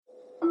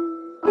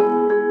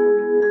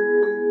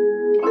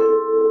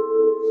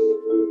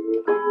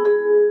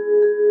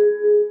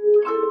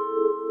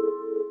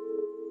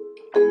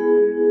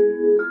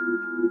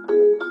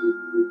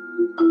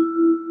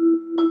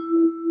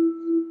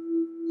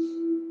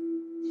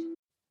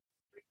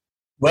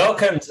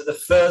Welcome to the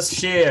first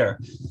shir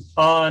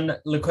on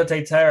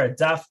Likkutei Torah,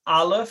 Daf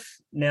Aleph.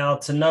 Now,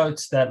 to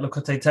note that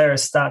Likkutei Torah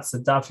starts the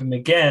Dafim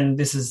again.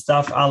 This is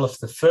Daf Aleph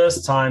the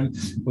first time,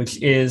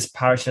 which is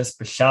Parashas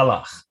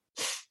Beshalach.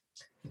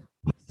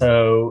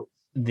 So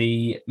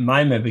the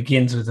Maimah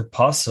begins with a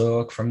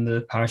pasuk from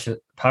the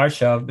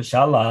Parasha of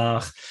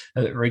Beshalach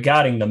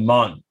regarding the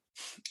mon.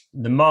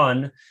 The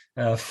mon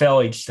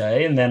fell each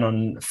day, and then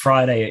on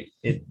Friday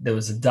there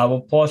was a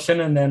double portion,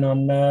 and then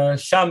on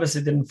Shabbos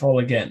it didn't fall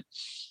again.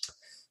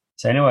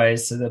 So anyway,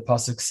 so the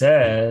pasuk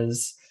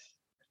says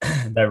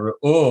that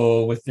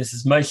with this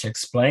is Moshe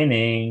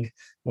explaining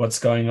what's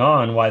going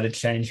on, why the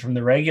change from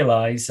the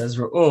regular. He says,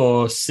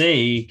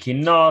 see, ki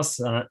Hashem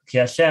nosan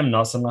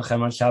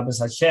lachem on Shabbos.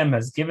 Hashem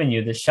has given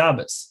you the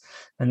Shabbos,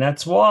 and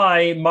that's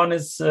why mon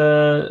is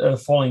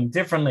falling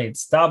differently.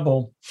 It's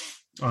double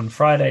on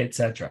Friday,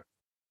 etc.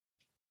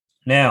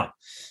 Now,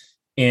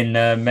 in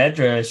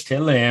Medrash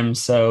Tilim,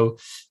 so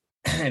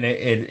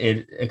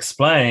it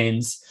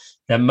explains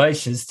that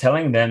Moshe is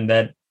telling them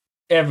that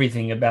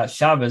everything about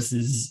Shabbos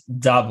is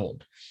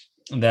doubled,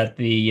 that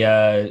the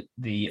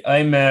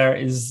Omer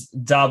is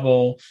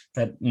double,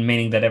 that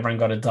meaning that everyone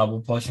got a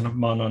double portion of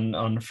mon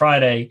on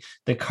Friday.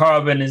 The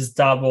Korban is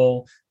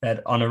double,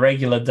 that on a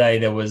regular day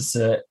there was,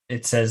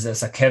 it says,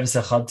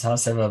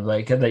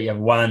 that you have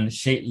one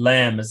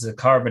lamb as a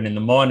Korban in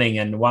the morning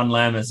and one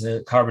lamb as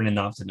a Korban in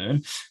the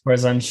afternoon.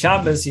 Whereas on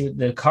Shabbos,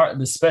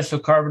 the special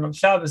Korban of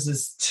Shabbos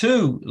is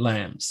 2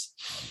 lambs.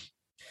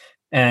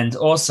 And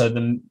also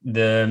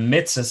the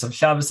mitzvahs of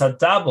Shabbos are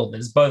doubled.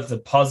 There's both the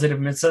positive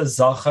mitzvah,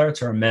 zachar,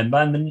 to remember,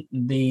 and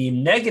the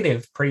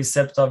negative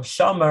precept of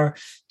shomer,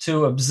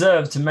 to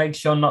observe, to make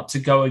sure not to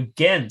go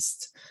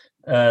against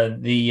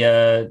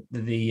the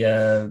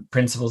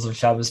principles of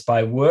Shabbos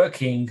by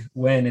working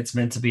when it's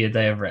meant to be a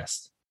day of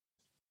rest.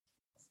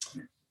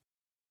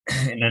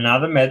 In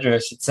another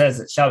medrash, it says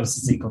that Shabbos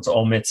is equal to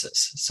all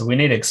mitzvahs. So we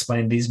need to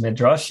explain these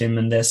medrashim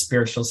and their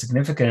spiritual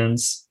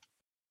significance.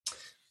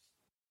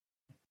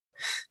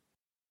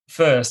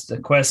 First, a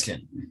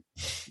question.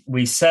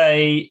 We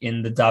say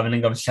in the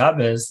davening of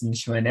Shabbos, in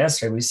Shemini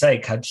Esrei, we say,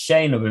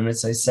 Kadshenu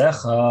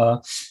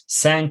b'mitzvosecha,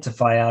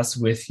 sanctify us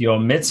with your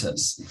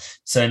mitzvahs.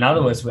 So in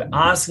other words, we're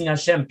asking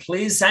Hashem,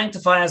 please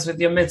sanctify us with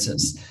your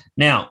mitzvahs.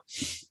 Now,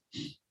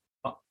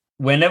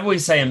 whenever we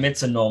say a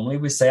mitzvah normally,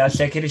 we say,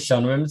 Asher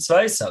kiddushanu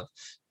b'mitzvosav,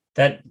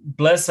 that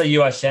blessed are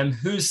you, Hashem,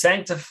 who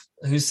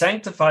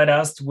sanctified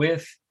us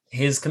with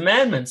his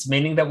commandments,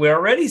 meaning that we're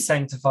already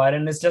sanctified,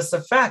 and it's just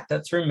a fact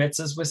that through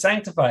mitzvahs we're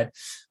sanctified.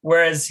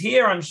 Whereas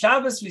here on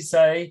Shabbos we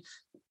say,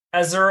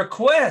 as a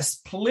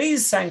request,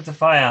 please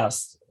sanctify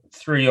us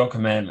through your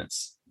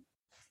commandments.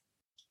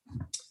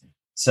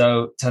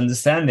 So to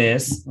understand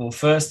this, we'll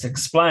first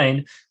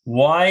explain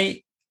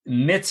why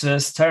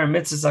mitzvahs, Torah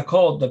mitzvahs, are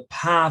called the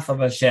path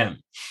of Hashem.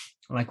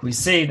 Like we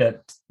see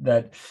that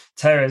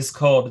Torah is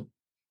called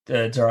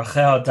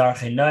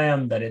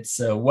that it's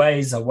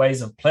ways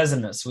of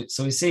pleasantness.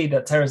 So we see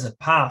that Torah is a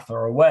path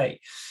or a way.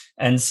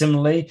 And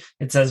similarly,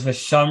 it says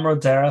V'shamro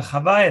derech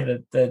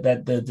havaya,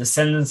 that the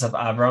descendants of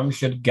Avram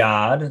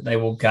they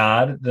will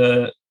guard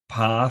the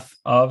path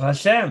of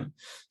Hashem.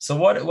 So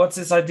what's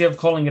this idea of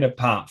calling it a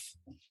path?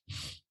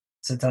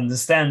 So to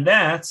understand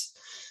that,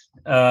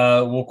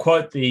 we'll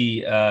quote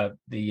the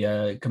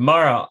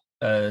Gemara,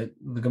 the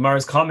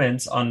Gemara's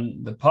comments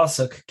on the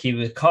pasuk Ki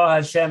v'ka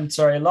Hashem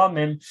tzorei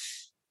lamim.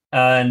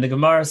 And the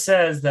Gemara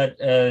says that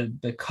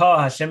the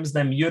Ka, Hashem's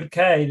name Yud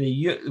Kei,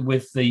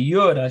 with the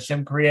Yud,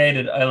 Hashem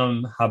created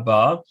Olam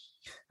Haba,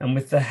 and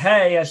with the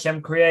Hey,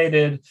 Hashem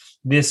created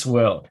this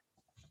world.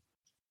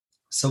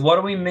 So what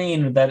do we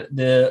mean that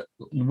the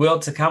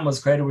world to come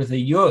was created with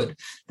a Yud?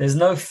 There's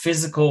no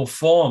physical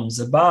forms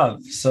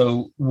above.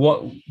 So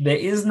there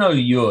is no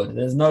Yud.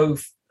 There's no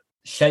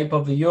shape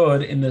of a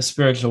Yud in the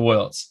spiritual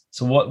worlds.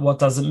 So what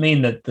does it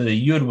mean that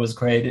the Yud was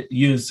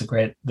used to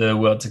create the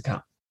world to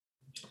come?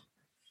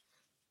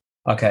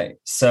 Okay,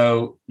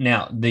 so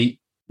now to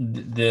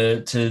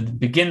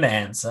begin the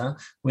answer,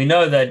 we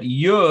know that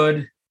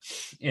Yud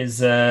is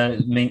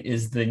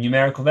the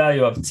numerical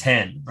value of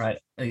 10, right?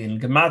 In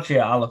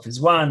Gematria, Aleph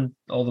is 1,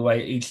 all the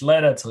way each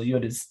letter till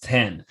Yud is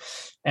 10.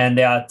 And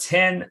there are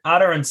 10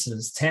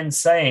 utterances, 10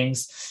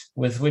 sayings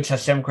with which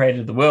Hashem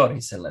created the world.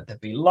 He said, let there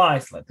be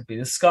light, let there be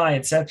the sky,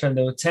 etc. And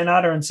there were 10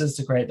 utterances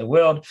to create the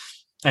world.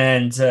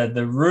 And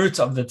the root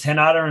of the 10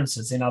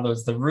 utterances, in other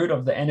words, the root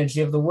of the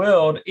energy of the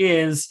world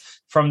is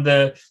from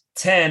the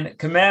 10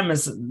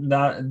 commandments, the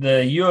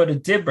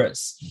Yud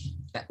Dibras,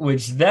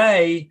 which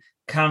they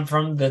come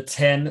from the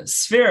 10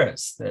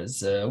 spheres.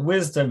 There's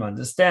wisdom,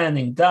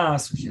 understanding,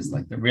 das, which is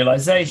like the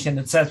realization,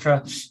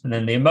 etc., and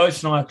then the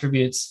emotional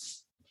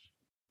attributes.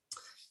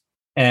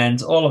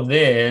 And all of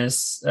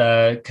this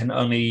can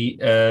only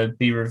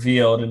be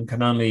revealed and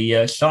can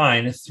only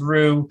shine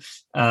through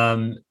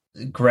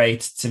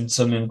great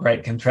tzimtzumim,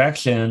 great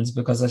contractions,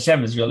 because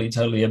Hashem is really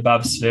totally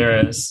above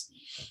spheres.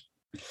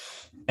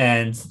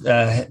 And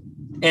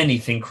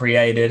anything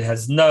created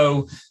has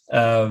no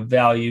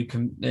value.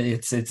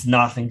 It's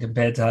nothing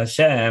compared to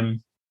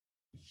Hashem.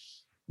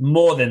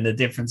 more than the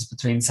difference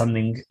between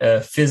something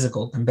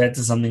physical compared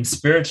to something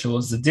spiritual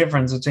is the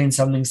difference between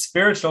something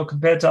spiritual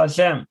compared to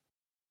Hashem.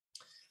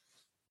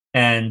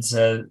 And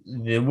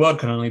the world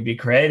can only be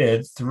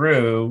created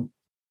through.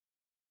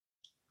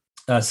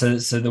 So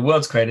the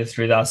world's created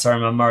through the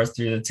Asarim Amaras,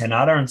 through the 10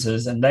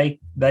 utterances, and they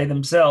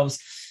themselves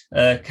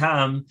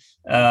come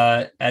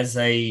as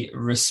a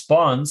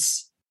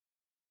response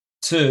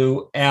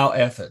to our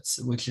efforts,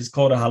 which is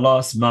called a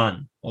halas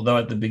man. Although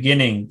at the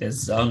beginning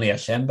there's only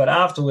Hashem, but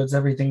afterwards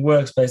everything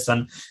works based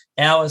on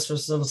ours from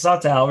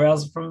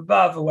from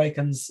above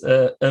awakens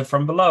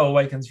from below,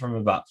 awakens from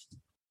above.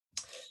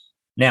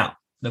 Now,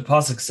 the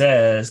pasuk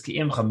says, "Ki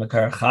imcha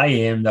makar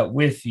chayim," that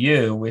with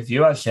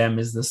you Hashem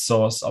is the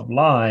source of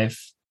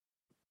life.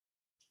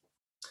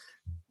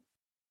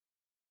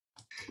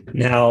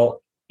 Now,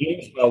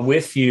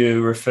 with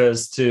you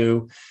refers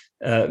to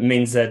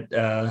means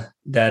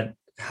that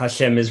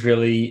Hashem is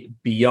really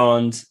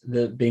beyond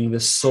being the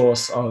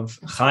source of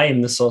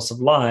chayim, the source of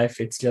life.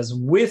 It's just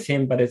with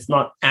him, but it's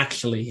not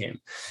actually him.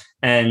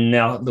 And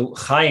now the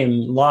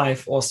chayim,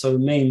 life, also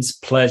means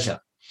pleasure.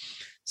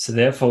 So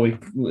therefore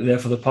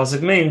the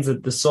pasuk means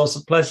that the source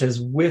of pleasure is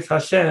with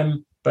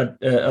Hashem, but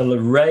a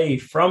ray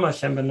from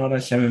Hashem, but not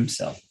Hashem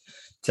himself.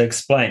 To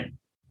explain,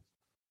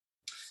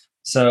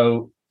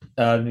 so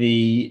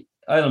the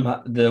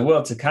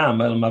world to come,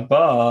 Olam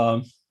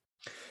Haba,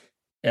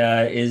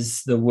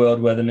 is the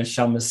world where the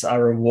neshamas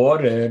are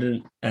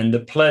rewarded, and the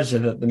pleasure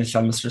that the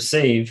neshamas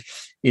receive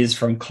is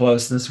from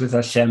closeness with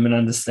Hashem and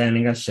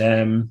understanding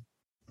Hashem.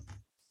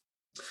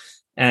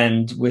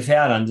 And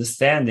without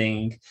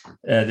understanding,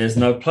 there's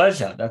no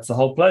pleasure. That's the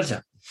whole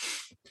pleasure.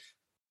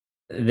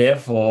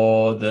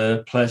 Therefore,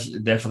 the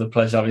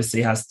pleasure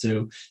obviously has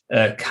to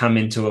come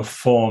into a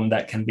form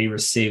that can be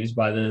received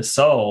by the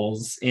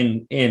souls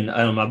in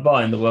Olam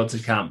Haba, in the world to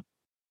come.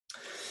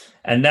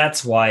 And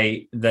that's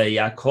why they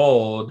are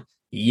called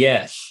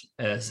yesh,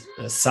 a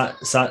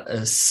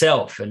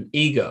self, an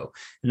ego.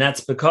 And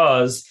that's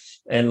because,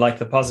 and like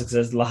the pasuk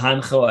says,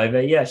 lahancho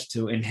oivei yesh,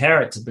 to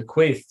inherit, to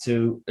bequeath,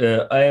 to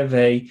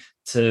oivei,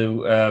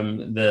 to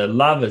the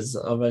lovers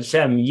of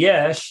Hashem,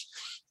 yesh.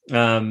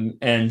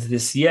 And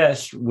this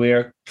yesh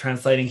we're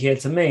translating here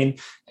to mean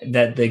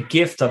that the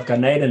gift of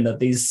Gan Eden that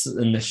these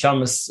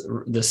neshamas,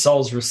 the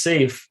souls,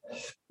 receive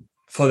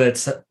for their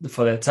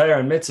Torah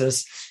and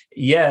mitzvahs,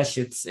 yesh,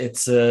 it's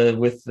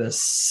with the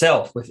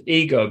self, with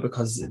ego,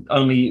 because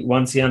only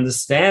once he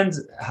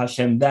understands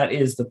Hashem, that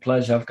is the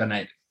pleasure of Gan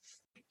Eden.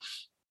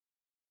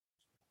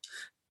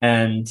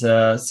 And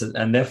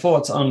therefore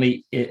it's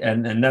only,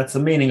 and that's the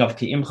meaning of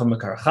ki imcha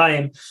makar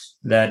chayim,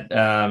 that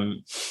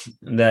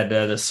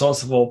the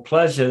source of all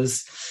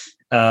pleasures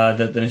that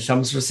the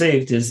neshamas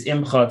received is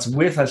imcha, it's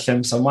with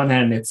Hashem. So on one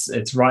hand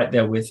it's right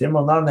there with him,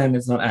 on the other hand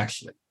it's not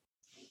actually.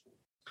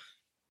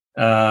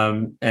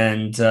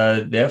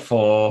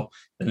 Therefore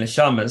the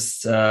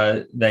neshamas,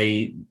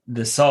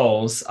 the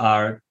souls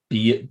are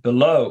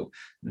below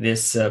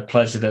this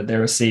pleasure that they're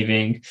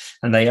receiving,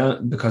 and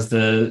because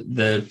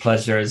the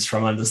pleasure is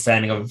from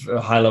understanding of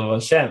a high level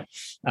of Hashem,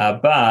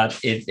 but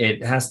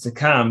it has to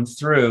come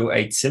through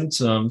a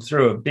tzimtzum,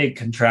 through a big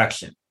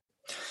contraction,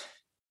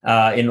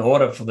 in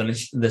order for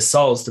the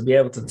souls to be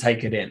able to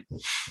take it in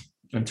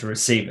and to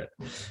receive it.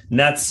 And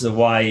that's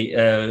why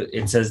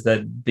it says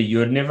that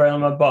b'yud nivra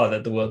olam haba,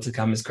 that the world to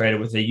come is created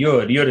with a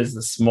yud. Yud is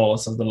the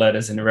smallest of the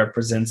letters, and it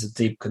represents a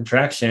deep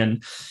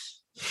contraction.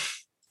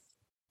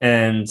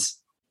 And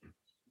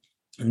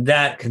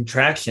that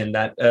contraction,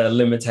 that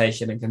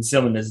limitation and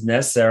concealment is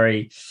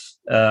necessary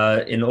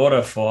in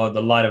order for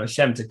the light of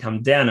Hashem to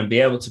come down and be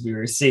able to be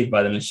received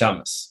by the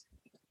neshamas.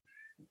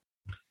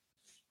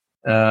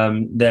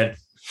 And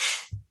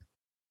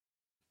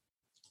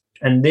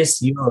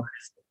this yod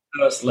is the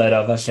first letter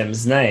of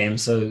Hashem's name.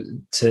 So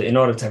in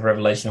order to have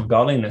revelation of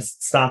godliness,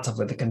 it starts off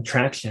with a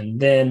contraction,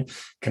 then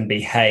can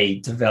be hey,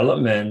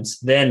 development,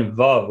 then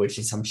vav, which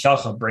is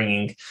hamshacha,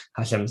 bringing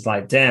Hashem's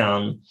light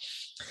down.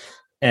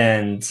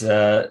 And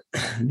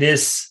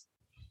this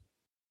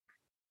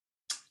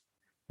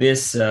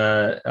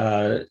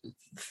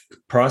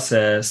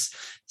process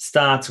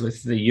starts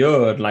with the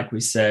yod, like we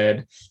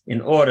said,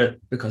 in order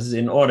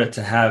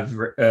to have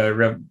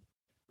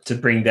to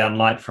bring down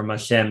light from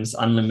Hashem's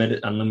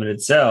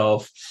unlimited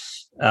self.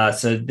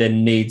 So there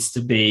needs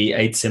to be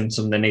a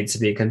tzimtzum, there needs to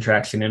be a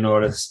contraction in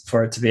order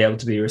for it to be able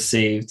to be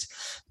received.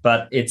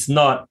 But it's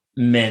not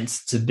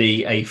meant to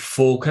be a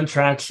full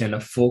contraction, a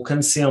full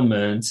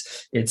concealment.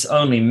 It's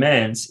only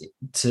meant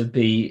to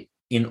be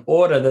in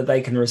order that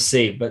they can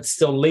receive, but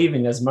still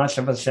leaving as much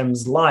of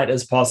Hashem's light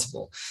as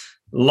possible.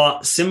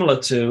 Similar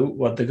to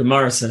what the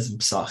Gemara says in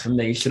Pesachim,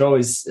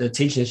 that a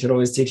teacher should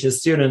always teach his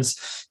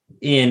students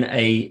in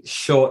a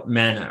short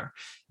manner.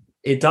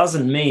 It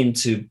doesn't mean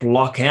to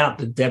block out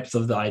the depth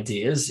of the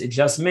ideas. It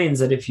just means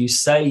that if you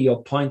say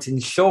your point in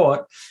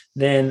short,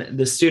 then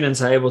the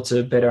students are able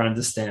to better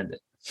understand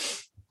it.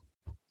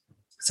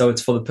 So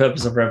it's for the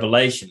purpose of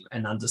revelation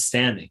and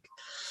understanding.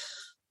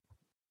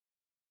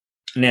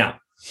 Now,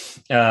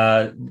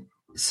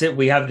 So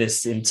we have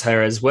this in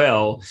Torah as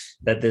well,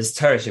 that there's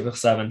Torah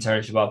Shebachsav and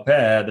Torah Shebal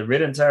Peh, the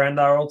written Torah and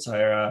the oral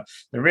Torah.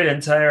 The written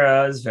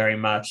Torah is very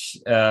much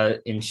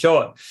in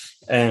short,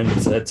 and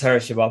Torah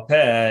Shebal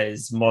Peh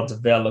is more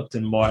developed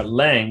and more at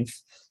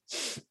length.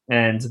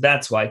 And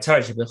that's why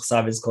Torah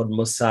Shebachsav is called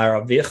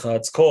Musar Avicha.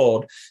 It's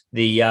called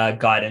the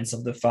guidance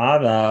of the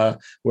father,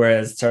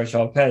 whereas Torah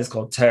Shebal Peh is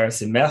called Torah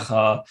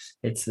Simecha.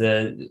 It's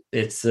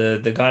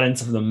the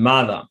guidance of the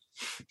mother.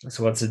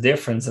 So what's the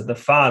difference? That the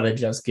father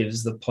just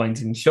gives the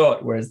point in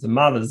short, whereas the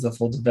mother is the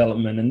full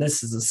development. And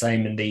this is the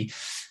same in the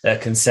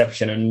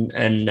conception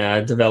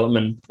and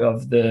development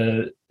of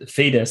the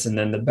fetus and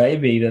then the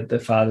baby, that the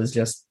father's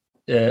just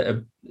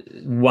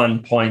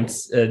one point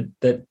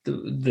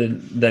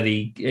that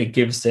he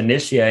gives to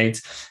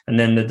initiate, and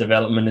then the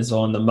development is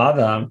on the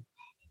mother.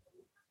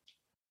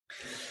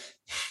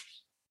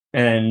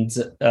 And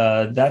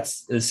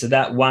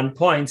that 1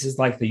 point is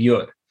like the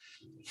yud.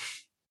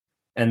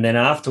 And then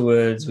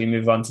afterwards, we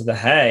move on to the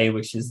hay,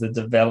 which is the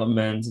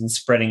development and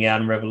spreading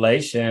out in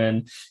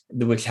revelation,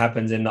 which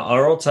happens in the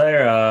oral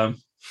Torah.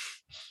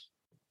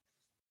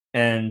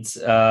 And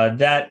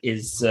that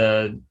is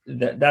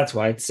that's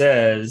why it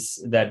says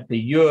that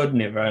the yud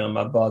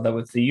that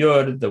with the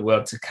yud, the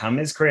world to come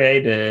is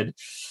created,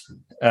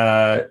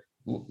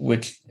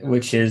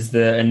 which is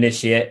the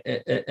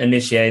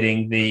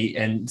initiating the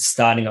and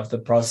starting off the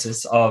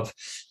process of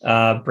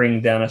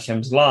bringing down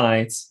Hashem's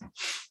light.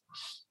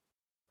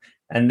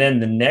 And then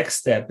the next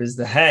step is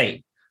the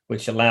hay,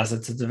 which allows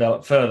it to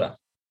develop further.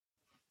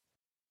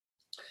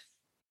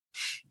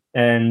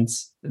 And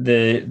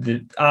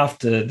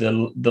after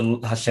the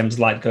Hashem's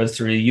light goes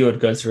through the yud,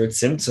 goes through its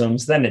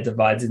symptoms, then it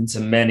divides into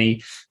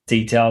many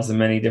details and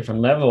many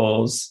different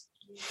levels.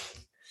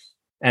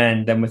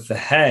 And then with the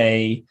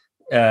hay,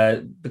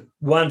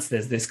 once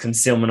there's this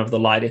concealment of the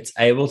light, it's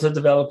able to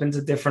develop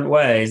into different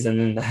ways. And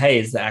then the hay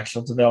is the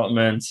actual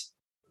development.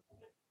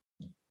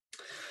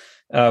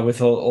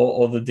 With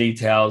all the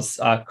details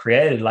are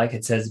created, like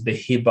it says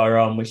Behi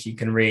Baram, which you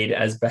can read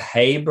as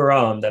Behei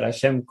Baram, that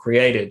Hashem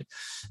created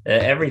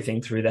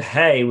everything through the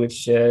hay,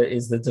 which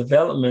is the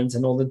development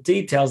and all the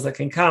details that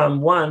can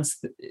come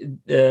once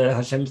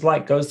Hashem's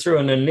light goes through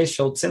an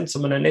initial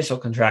tzimtzum, an initial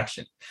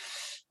contraction.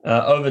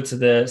 Over to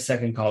the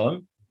second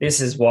column.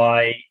 This is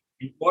why,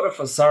 in order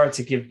for Sarah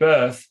to give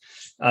birth,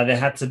 there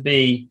had to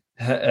be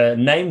her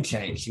name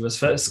change. She was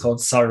first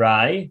called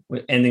Sarai,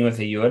 ending with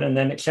a yud, and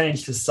then it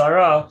changed to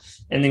Sarah,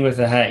 ending with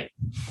a hey,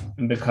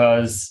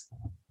 because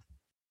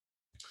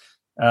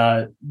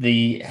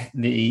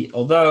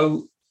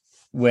although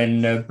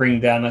when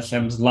bring down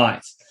Hashem's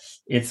light,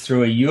 it's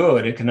through a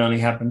yud, it can only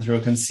happen through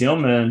a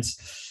concealment.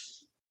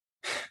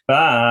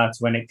 But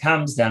when it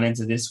comes down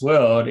into this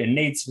world, it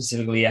needs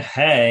specifically a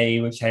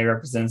hey, which hey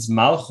represents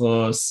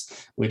Malchus,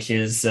 which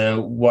is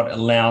what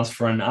allows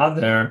for an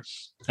other.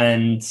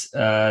 And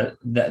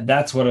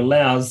that's what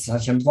allows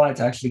Hashem's light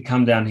to actually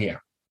come down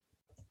here.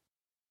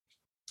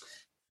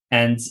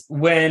 And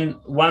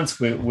once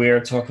we're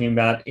talking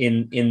about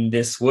in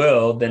this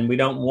world, then we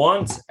don't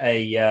want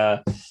a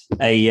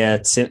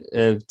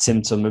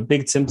symptom. A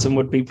big symptom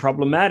would be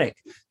problematic.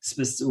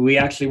 We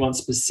actually want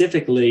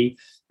specifically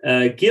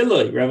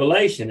Gilui,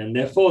 revelation, and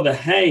therefore the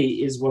hay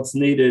is what's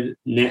needed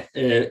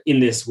in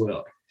this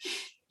world.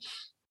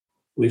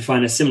 We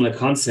find a similar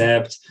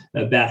concept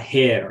about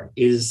hair.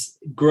 Is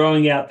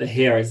growing out the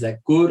hair, is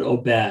that good or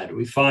bad?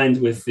 We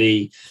find with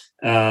the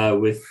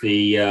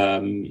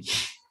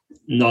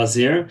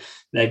Nazir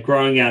that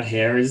growing out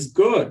hair is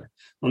good.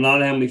 On the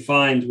other hand, we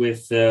find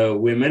with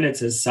women, it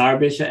says Sar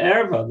Bisha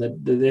Erva,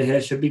 that the hair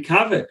should be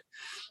covered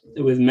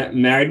with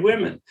married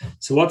women.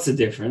 So what's the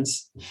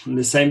difference? And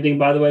the same thing,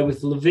 by the way,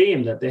 with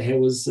Levim, that their hair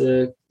was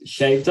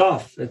shaved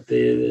off at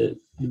the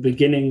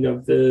beginning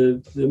of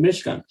the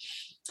Mishkan.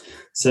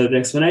 So the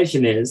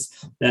explanation is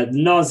that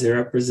Nazir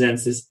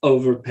represents this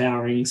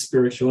overpowering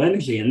spiritual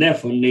energy and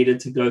therefore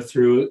needed to go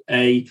through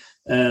a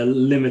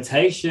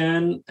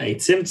limitation, a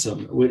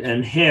tzimtzum,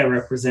 and hair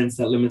represents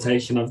that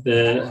limitation of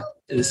the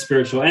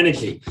spiritual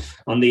energy.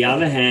 On the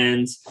other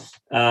hand,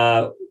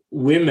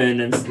 women,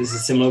 and this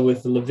is similar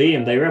with the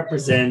Levium, they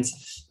represent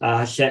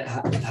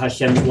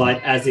Hashem's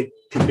light as it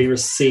can be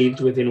received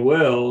within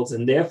worlds,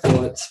 and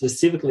therefore it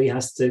specifically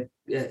has to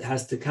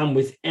come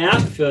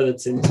without further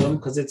tzimtzum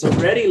because it's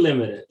already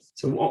limited.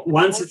 So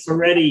once it's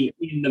already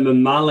in the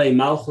Mamale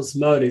Malchus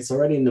mode, it's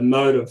already in the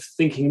mode of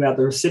thinking about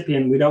the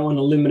recipient, we don't want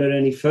to limit it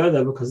any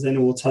further because then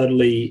it will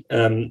totally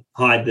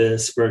hide the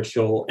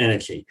spiritual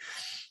energy.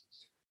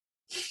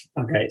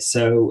 Okay,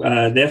 so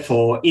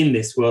therefore, in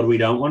this world, we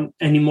don't want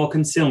any more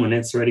concealment.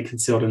 It's already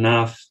concealed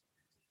enough.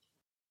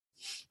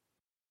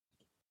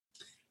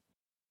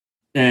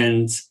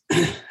 And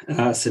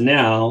so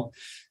now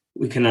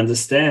we can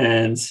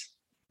understand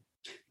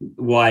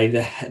why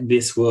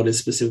this world is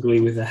specifically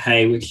with a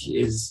hay, which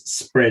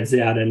spreads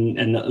out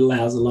and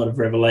allows a lot of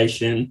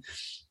revelation,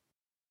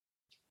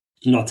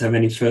 not to have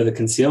any further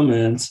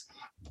concealment.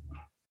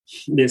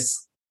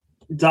 This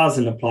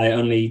doesn't apply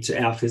only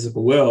to our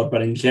physical world,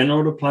 but in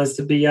general it applies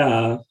to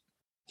Biyah.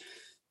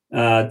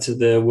 to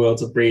the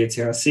worlds of Bria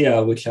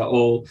Terasiya, which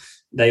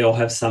they all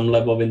have some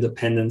level of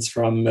independence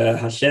from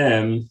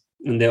Hashem,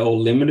 and they're all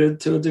limited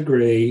to a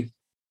degree,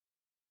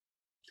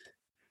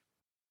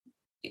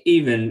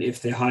 even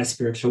if they're high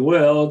spiritual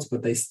worlds,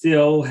 but they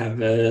still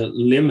have a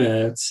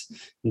limit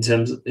in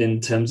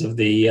terms of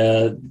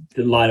the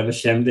light of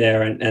Hashem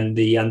there and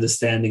the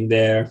understanding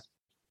there.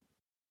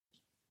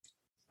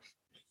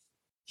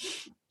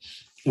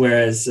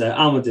 Whereas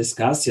Alma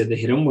Diskasya, the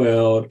hidden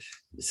world,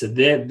 so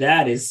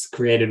that is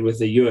created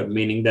with a yud,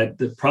 meaning that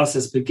the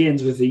process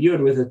begins with a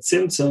yud, with a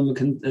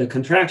tzimtzum, a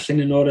contraction,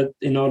 in order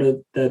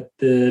that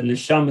the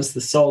neshamas,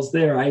 the souls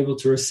there, are able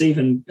to receive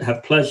and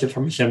have pleasure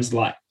from Hashem's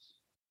light.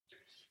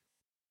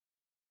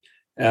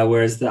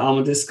 Whereas the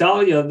Alma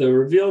Diskalia, the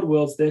revealed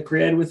worlds, they're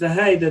created with a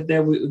hey,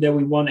 that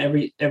we want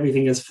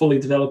everything as fully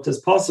developed as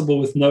possible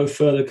with no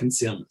further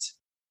concealment.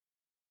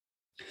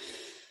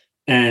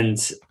 And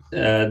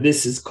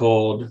this is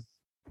called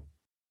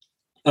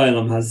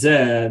Olam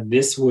Hazeh,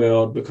 this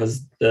world,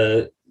 because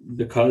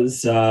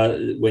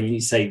when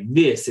you say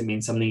this, it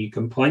means something you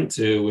can point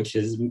to, which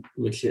is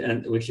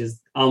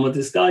Alma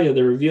Diskalia,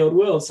 the revealed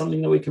world,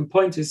 something that we can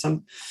point to,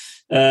 something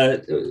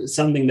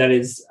that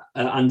is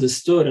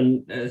understood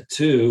and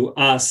to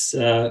us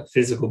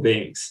physical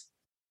beings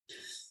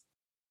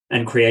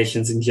and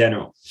creations in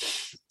general.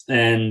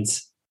 And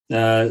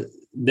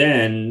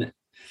then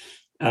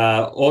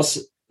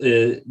also.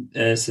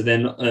 So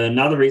then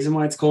another reason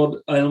why it's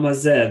called Olam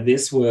Hazeh,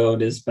 this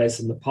world, is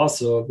based on the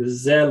pasuk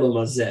Zeh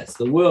Olam Hazeh. It's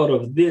the world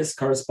of this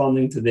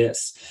corresponding to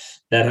this,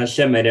 that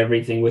Hashem made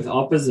everything with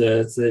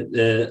opposites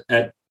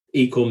at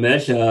equal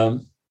measure.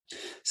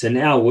 So in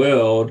our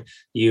world,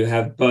 you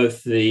have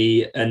both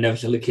the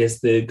Nefesh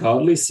Elokis, the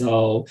godly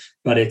soul,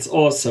 but it's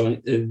also,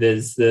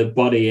 there's the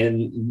body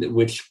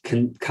which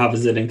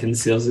covers it and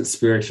conceals its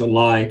spiritual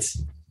light.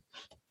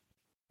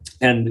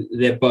 And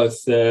they're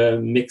both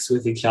mixed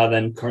with each other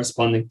and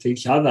corresponding to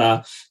each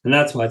other. And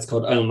that's why it's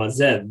called Olam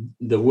Hazeh,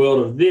 the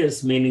world of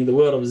this, meaning the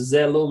world of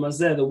Zeh Olam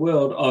Hazeh, the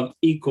world of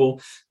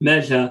equal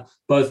measure,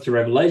 both to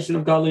revelation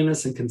of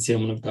godliness and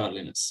concealment of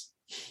godliness.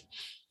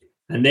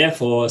 And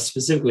therefore,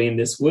 specifically in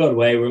this world,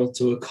 we're able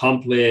to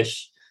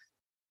accomplish,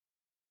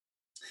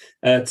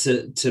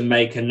 to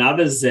make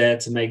another Zeh,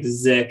 to make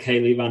Zeh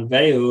Keli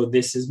Vanveu,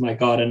 this is my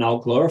God and I'll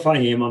glorify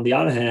him. On the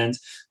other hand,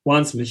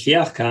 once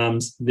Mashiach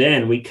comes,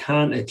 then we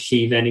can't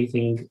achieve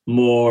anything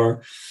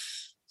more,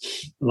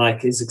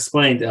 like is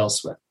explained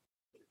elsewhere.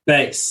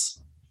 Base.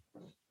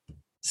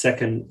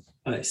 Second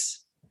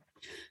base.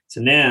 So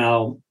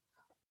now,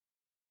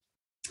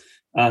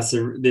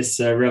 so this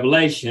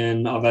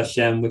revelation of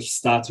Hashem, which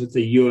starts with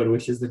the Yud,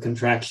 which is the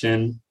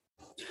contraction,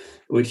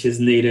 which is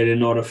needed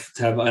in order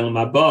to have Olam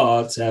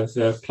Haba, to have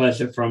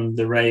pleasure from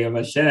the ray of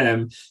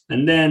Hashem,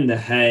 and then the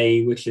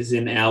Hey, which is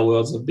in our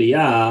worlds of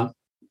Biyah,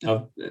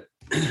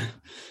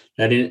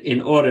 that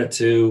in order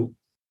to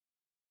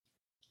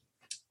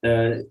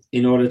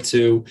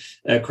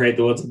create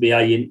the worlds of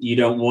Biyah, you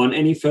don't want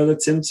any further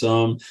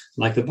tzimtzum,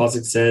 like the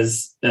pasuk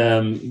says.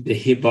 The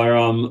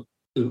Hibaram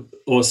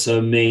also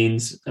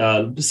means,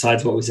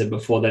 besides what we said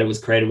before, that it was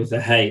created with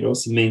a Hey, it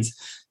also means.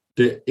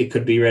 But it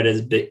could be read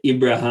as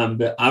Abraham,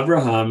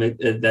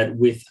 that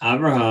with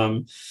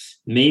Abraham,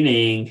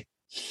 meaning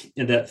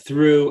that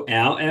through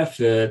our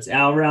efforts,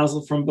 our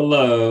arousal from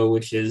below,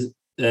 which is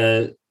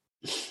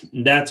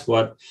that's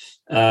what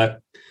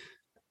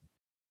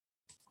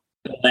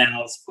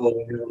allows for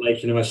the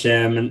relation of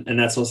Hashem, and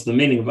that's also the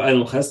meaning of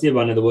Olam Chesed.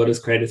 The world is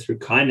created through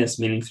kindness,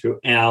 meaning through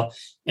our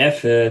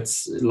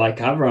efforts, like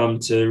Avram,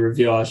 to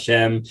reveal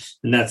Hashem,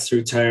 and that's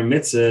through Torah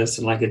mitzvahs.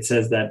 And like it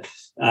says that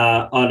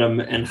Adam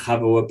and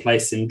Chava were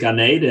placed in Gan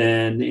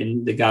Eden,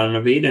 in the Garden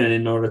of Eden,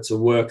 in order to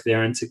work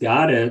there and to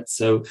guard it.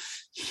 So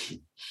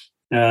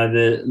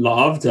the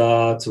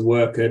La'avda, to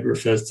work it,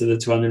 refers to the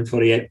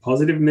 248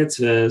 positive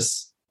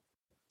mitzvahs,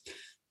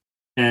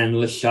 and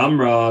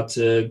L'Shamra,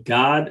 to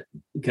guard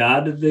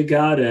the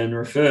garden,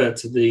 refer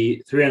to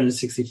the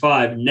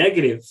 365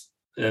 negative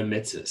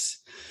mitzvahs,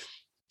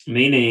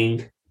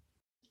 meaning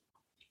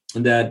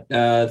that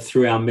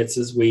through our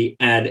mitzvahs we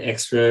add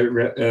extra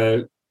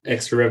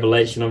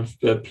revelation of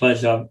the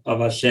pleasure of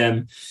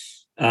Hashem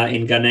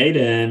in Gan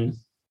Eden.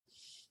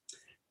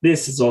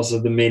 This is also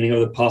the meaning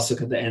of the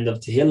pasuk at the end of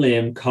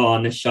Tehillim, Ka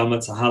Neshama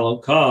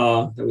Tzahalo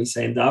Ka, that we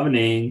say in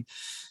davening,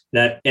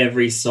 that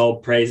every soul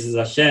praises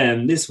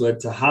Hashem. This word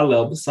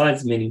Tahalel,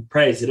 besides meaning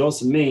praise, it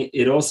also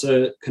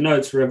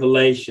connotes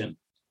revelation,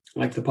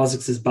 like the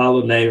pasuk says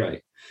Balu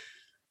Neirei,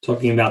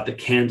 talking about the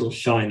candle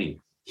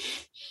shining.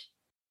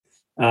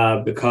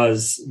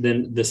 Because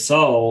then the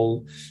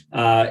soul,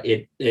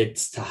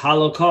 it's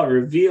Tahalokah,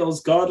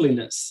 reveals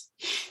godliness.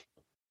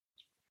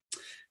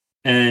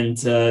 And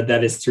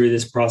that is through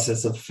this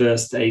process of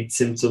first a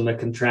tzimtzum, a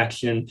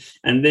contraction,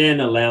 and then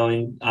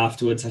allowing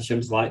afterwards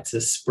Hashem's light to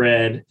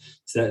spread,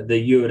 so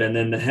the Yud and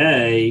then the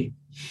Hey.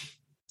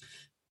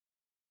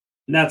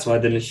 And that's why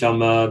the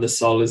Neshama, the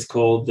soul, is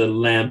called the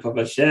lamp of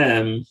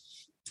Hashem,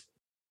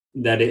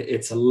 that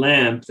it's a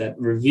lamp that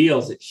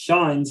reveals, it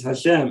shines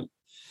Hashem.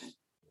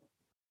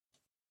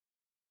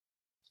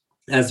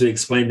 as we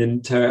explained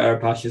in Torah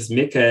Parshas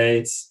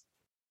Miketz.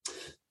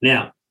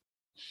 Now,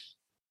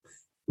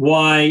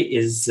 why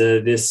is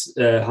this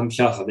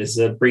hamshacha, this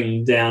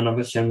bringing down of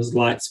Hashem's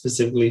light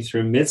specifically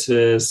through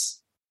mitzvahs?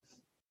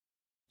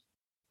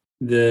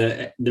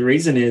 The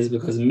reason is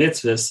because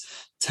mitzvahs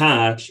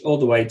touch all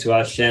the way to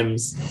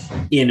Hashem's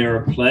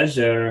inner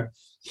pleasure,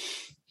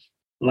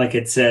 like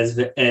it says,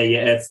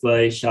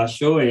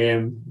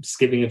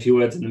 skipping a few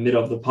words in the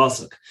middle of the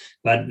pasuk,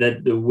 but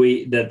that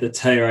the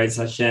Torah is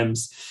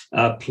Hashem's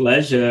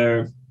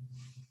pleasure.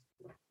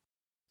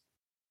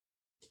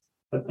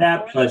 But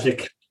that pleasure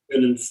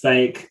couldn't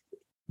stay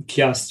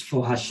just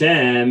for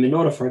Hashem. In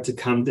order for it to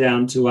come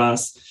down to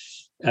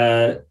us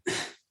and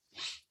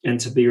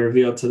to be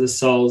revealed to the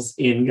souls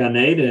in Gan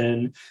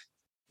Eden,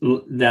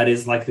 that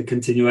is like the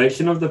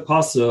continuation of the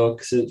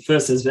pasuk. So it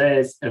first says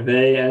shashuim,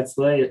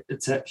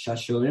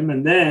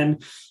 and then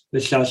the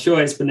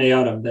shashuis b'nei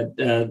adam.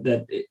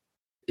 That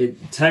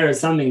Torah is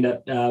something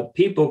that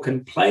people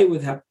can play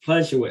with, have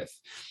pleasure with.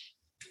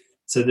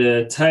 So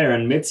the Torah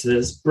and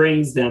mitzvahs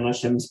brings down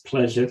Hashem's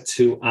pleasure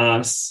to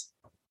us,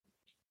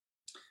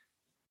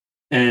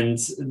 and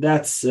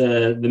that's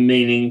the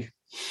meaning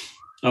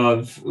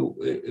of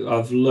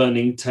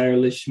learning Torah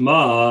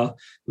lishma,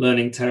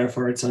 learning Torah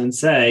for its own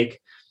sake.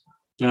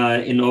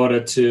 In order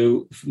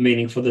to,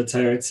 meaning for the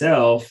Torah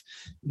itself,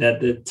 that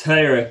the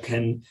Torah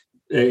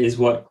is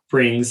what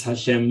brings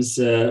Hashem's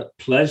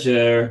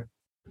pleasure,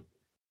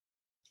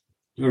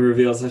 or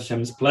reveals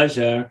Hashem's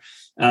pleasure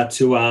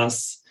to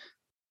us,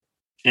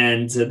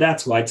 and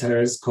that's why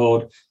Torah is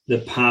called the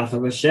path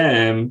of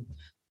Hashem.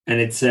 And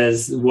it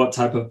says, what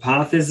type of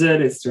path is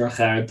it? It's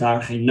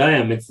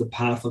it's the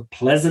path of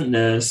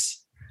pleasantness.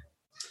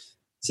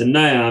 So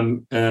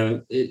Noam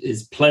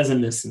is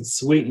pleasantness and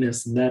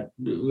sweetness, and that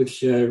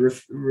which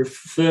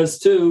refers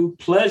to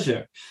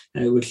pleasure,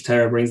 which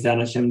Torah brings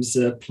down Hashem's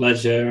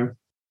pleasure.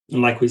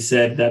 And like we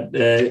said, that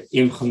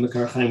Imchon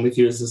Mekarchaim with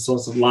you is the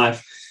source of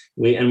life.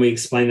 We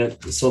explain that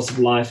the source of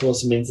life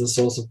also means the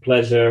source of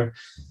pleasure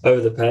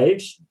over the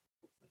page.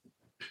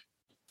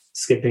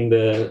 Skipping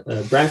the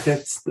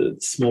brackets, the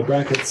small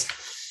brackets,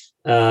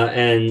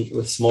 and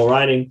with small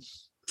writing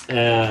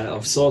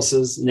of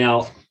sources.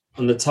 Now,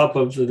 on the top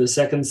of the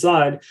second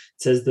slide, it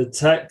says the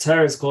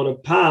Torah is called a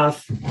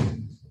path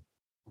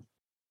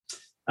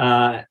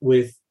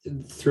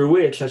through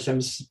which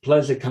Hashem's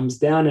pleasure comes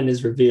down and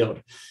is revealed.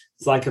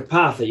 It's like a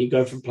path that you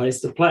go from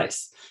place to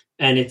place.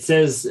 And it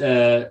says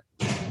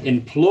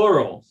in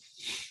plural,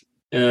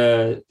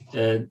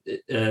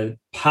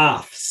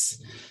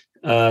 paths.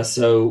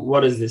 So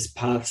what is this?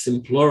 Paths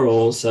in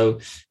plural. So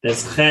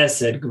there's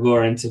chesed,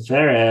 gvor, and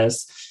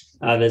tiferes.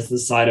 There's the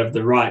side of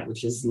the right,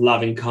 which is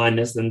loving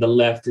kindness, and the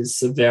left is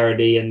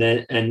severity, and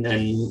then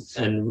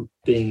and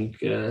being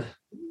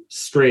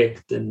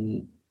strict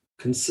and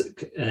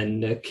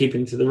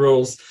keeping to the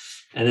rules,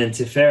 and then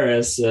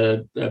tiferes,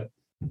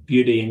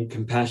 beauty and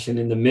compassion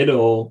in the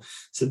middle.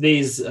 So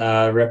these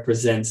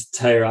represents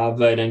Torah,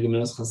 Avodah, and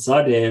Gemilas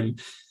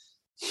Chasadim.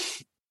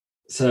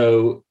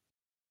 So.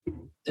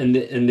 And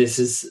this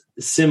is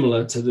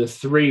similar to the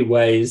three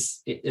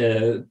ways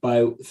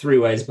by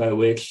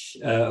which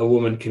a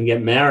woman can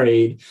get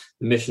married.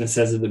 The Mishnah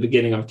says at the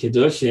beginning of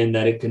Kiddushin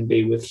that it can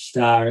be with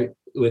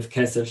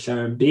kesef,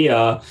 shtar, and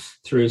bia,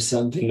 through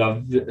something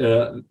of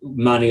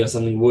money or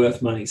something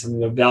worth money,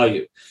 something of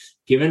value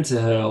given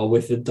to her, or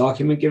with a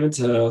document given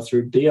to her,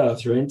 through bia,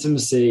 through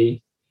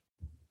intimacy.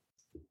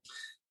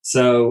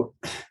 So.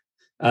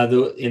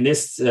 In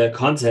this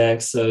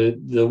context, so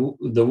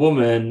the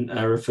woman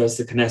refers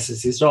to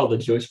Knesset Yisrael, the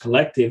Jewish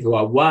collective, who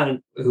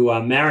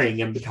are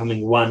marrying and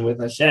becoming one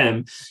with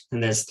Hashem.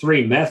 And there's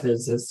three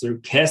methods. There's through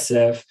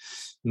kesef,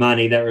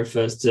 money, that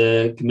refers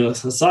to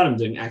Gemilas Chasadim,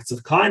 doing acts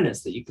of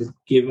kindness that you could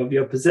give of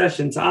your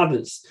possession to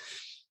others.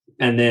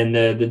 And then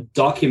the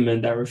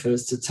document that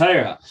refers to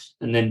Torah.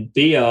 And then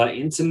bia,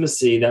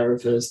 intimacy, that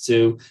refers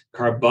to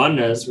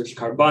karbanas, which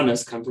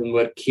karbanas come from the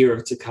word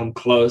kirov, to come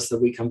close,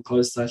 that we come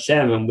close to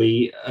Hashem, and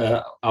we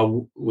are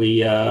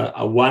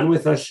one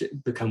with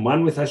Hashem, become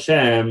one with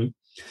Hashem.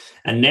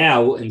 And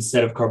now,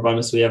 instead of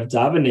karbanas, we have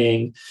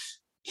davening.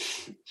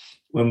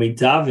 When we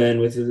daven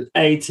with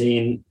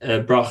 18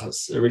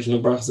 brachas,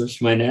 original brachas of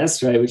Shemoneh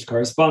Esrei, which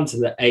correspond to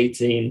the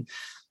 18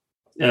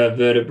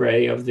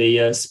 vertebrae of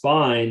the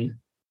spine.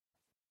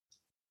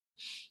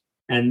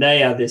 And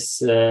they are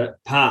this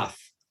path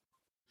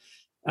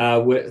by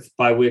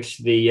which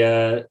the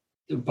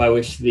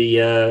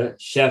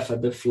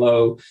shefa, the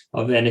flow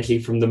of energy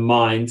from the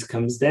mind,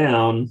 comes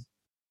down.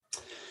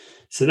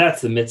 So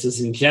that's the mitzvahs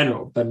in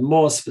general. But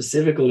more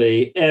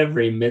specifically,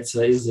 every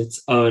mitzvah is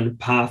its own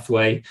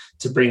pathway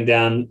to bring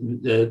down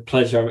the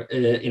pleasure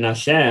in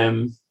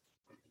Hashem.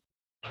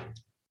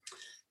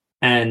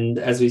 And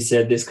as we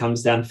said, this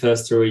comes down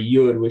first through a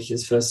yud, which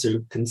is first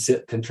through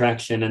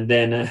contraction, and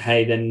then a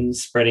hey, then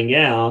spreading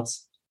out.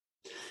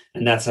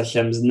 And that's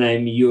Hashem's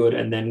name, yud,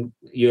 and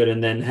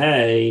then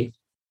hey.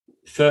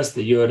 First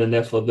the yud, and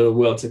therefore the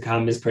world to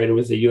come is created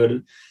with the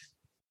yud,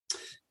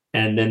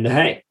 and then the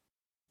hey.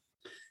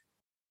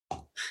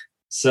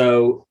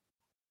 So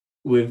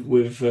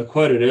we've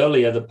quoted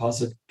earlier the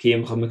pasuk Ki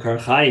Imcha Mikar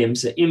Chayim.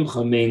 So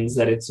Imcha means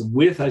that it's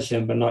with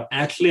Hashem, but not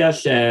actually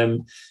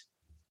Hashem.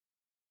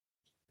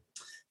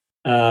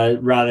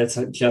 Rather, it's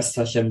just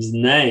Hashem's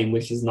name,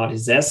 which is not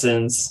His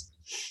essence.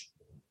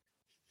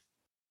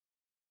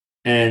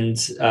 And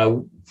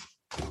so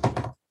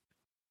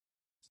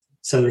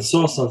the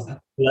source of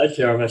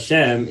pleasure of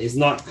Hashem is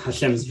not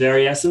Hashem's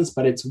very essence,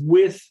 but it's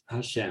with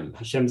Hashem,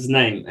 Hashem's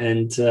name.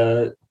 And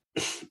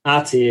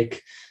Atik,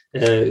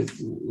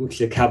 which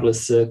the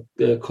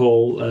Kabbalists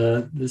call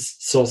the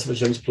source of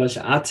Hashem's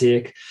pleasure,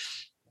 Atik.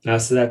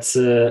 So that's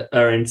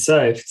Ein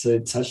Sof. So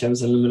it's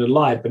Hashem's unlimited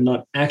light, but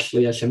not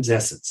actually Hashem's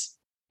essence.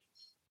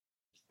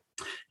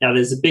 Now,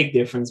 there's a big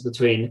difference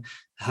between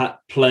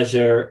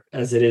pleasure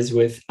as it is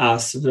with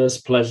us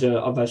versus pleasure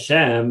of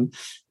Hashem,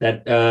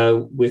 that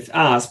with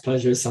us,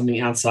 pleasure is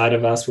something outside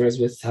of us, whereas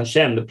with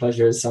Hashem, the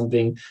pleasure is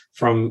something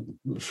from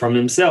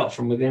himself,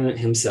 from within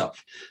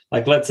himself.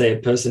 Like, let's say a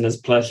person has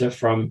pleasure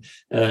from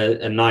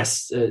a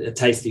nice,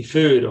 tasty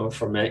food or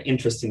from an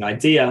interesting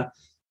idea,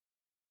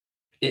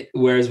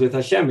 whereas with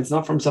Hashem, it's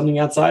not from something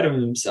outside of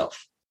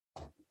himself.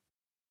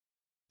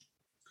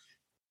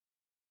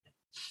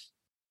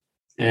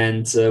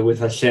 And with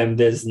Hashem,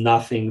 there's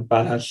nothing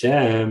but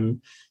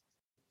Hashem.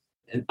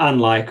 And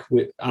unlike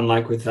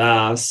with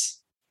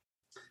us,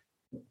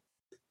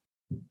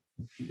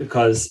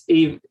 because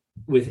even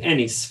with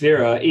any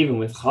sphera, even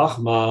with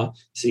Chachma,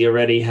 so you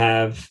already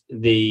have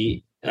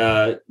you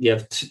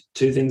have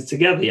two things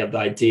together. You have the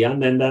idea,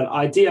 and then that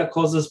idea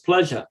causes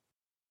pleasure.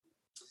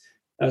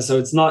 So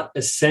it's not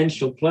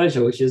essential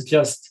pleasure, which is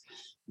just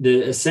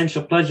the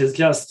essential pleasure is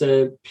just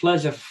a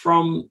pleasure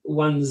from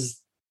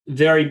one's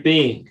very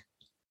being.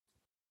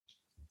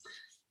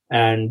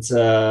 And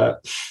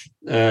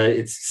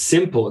it's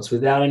simple, it's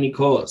without any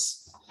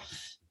cause.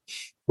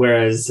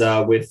 Whereas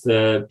with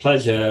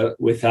pleasure,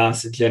 with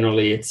us,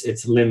 generally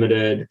it's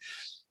limited.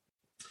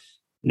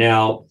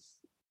 Now,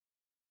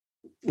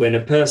 when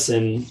a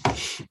person,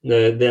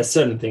 there are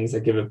certain things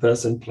that give a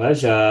person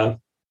pleasure,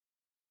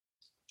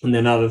 and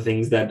then other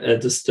things that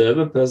disturb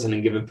a person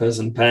and give a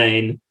person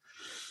pain.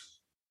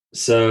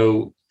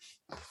 So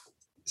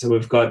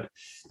we've got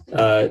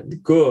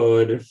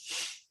good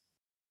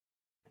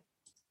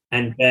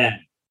and bad.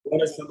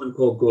 What does someone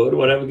call good?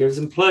 Whatever gives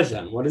him pleasure.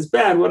 And what is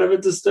bad? Whatever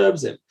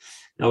disturbs him.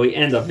 Now we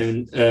end up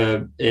in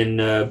Ber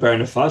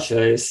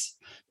Nefashos.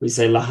 We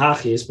say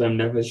lahachis b'em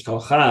nefesh kol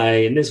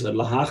chai. And this word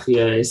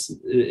lahachia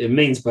it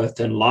means both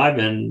to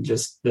enliven,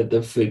 just that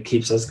the food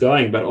keeps us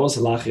going, but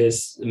also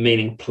lachis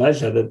meaning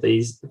pleasure, that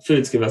these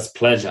foods give us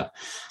pleasure,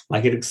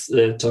 like it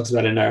talks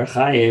about in Orach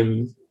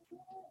Chaim.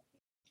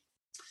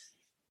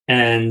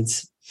 And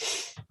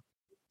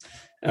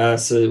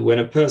so when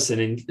a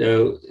person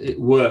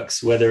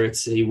works, whether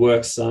he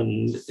works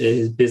on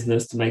his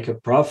business to make a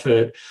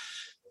profit,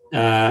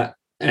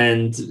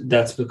 and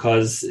that's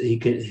because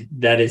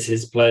that is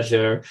his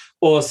pleasure,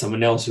 or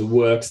someone else who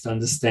works to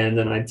understand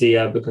an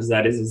idea because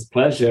that is his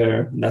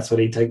pleasure, and that's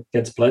what he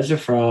gets pleasure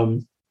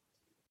from.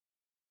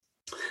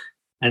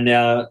 And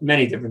there are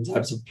many different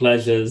types of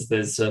pleasures.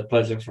 There's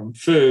pleasure from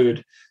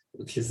food,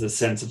 which is the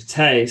sense of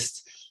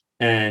taste.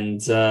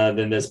 And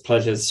then there's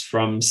pleasures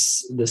from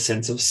the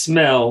sense of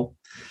smell,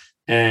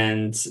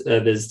 and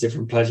there's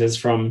different pleasures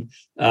from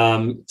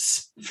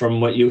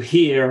what you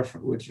hear,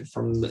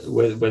 from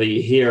whether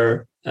you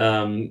hear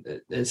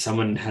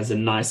someone has a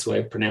nice way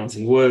of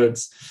pronouncing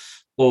words,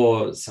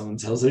 or someone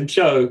tells a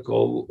joke,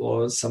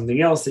 or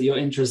something else that you're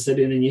interested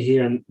in and you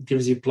hear and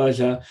gives you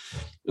pleasure,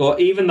 or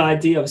even the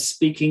idea of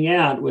speaking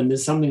out when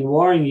there's something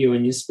worrying you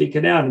and you speak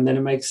it out, and then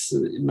it makes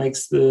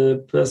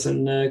the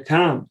person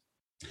calm.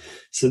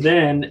 So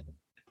then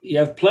you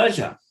have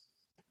pleasure,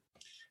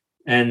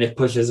 and it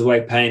pushes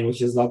away pain,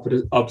 which is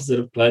the opposite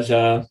of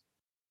pleasure.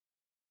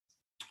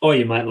 Or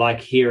you might like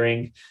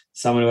hearing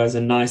someone who has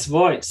a nice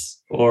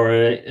voice, or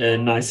a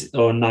nice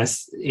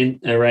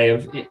array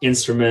of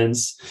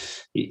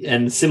instruments.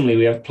 And similarly,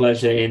 we have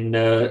pleasure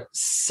in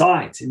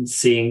sight, in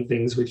seeing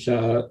things which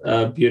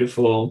are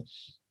beautiful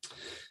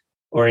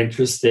or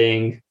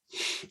interesting.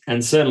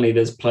 And certainly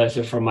there's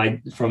pleasure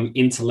from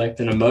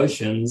intellect and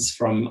emotions,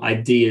 from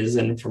ideas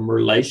and from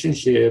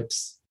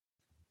relationships.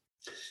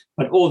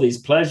 But all these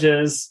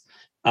pleasures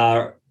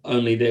are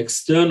only the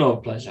external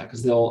pleasure,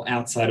 because they're all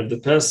outside of the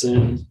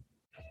person.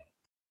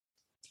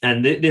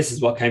 And this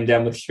is what came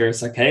down with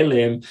Shiras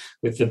HaKelim,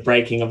 with the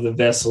breaking of the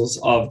vessels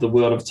of the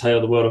world of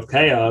Torah, the world of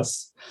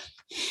chaos.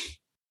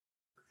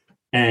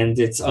 And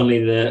it's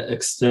only the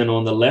external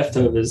and the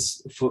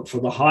leftovers for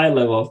the higher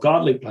level of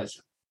godly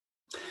pleasure.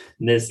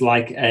 And there's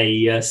like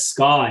a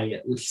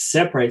sky which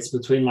separates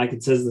between, like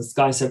it says, the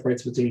sky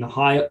separates between the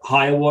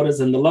higher waters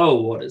and the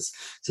lower waters.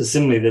 So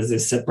similarly, there's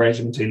this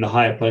separation between the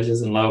higher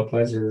pleasures and lower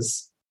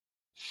pleasures.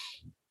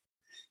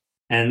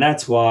 And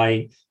that's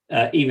why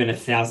even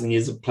 1,000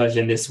 years of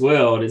pleasure in this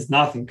world is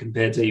nothing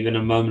compared to even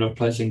a moment of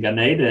pleasure in Gan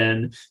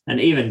Eden.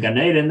 And even Gan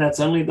Eden, that's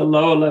only the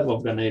lower level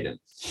of Gan Eden.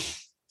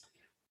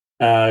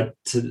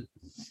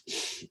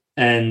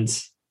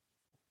 And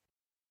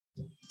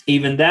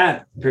even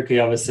that, Pirkei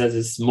Avos says,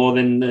 is more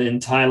than the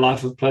entire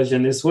life of pleasure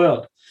in this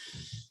world.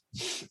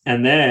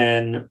 And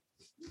then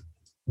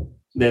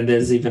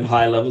there's even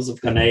higher levels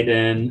of Gan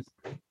Eden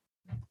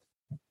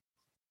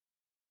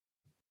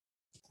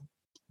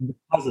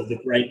because of the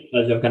great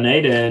pleasure of Gan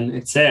Eden.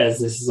 It says,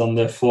 this is on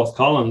the fourth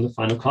column, the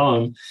final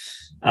column,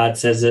 it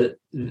says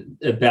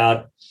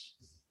about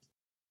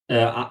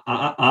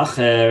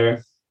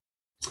Acher,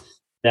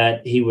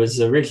 that he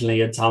was originally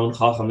a Talmud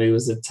Chacham. He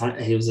was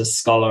a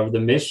scholar of the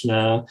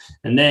Mishnah,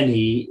 and then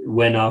he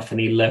went off and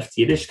he left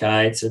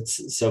Yiddishkeit.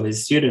 So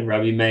his student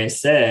Rabbi Meir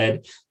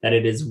said that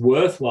it is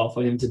worthwhile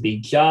for him to be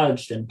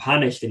judged and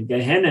punished in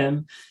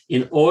Gehenna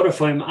in order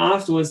for him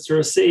afterwards to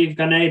receive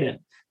Gan Eden.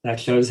 That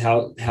shows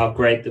how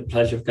great the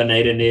pleasure of Gan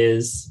Eden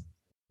is,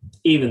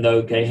 even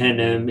though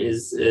Gehenna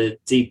is a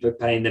deeper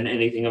pain than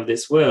anything of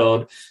this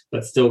world,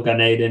 but still Gan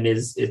Eden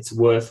it's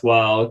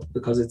worthwhile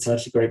because it's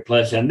such a great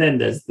pleasure. And then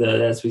there's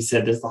as we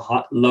said, there's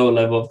the lower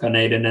level of Gan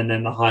Eden, and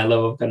then the high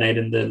level of Gan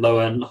Eden, the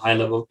lower and high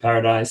level of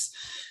paradise.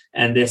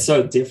 And they're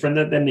so different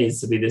that there needs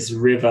to be this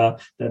river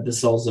that the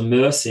souls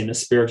immerse in, a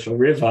spiritual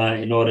river,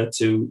 in order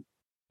to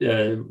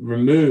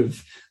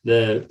remove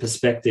the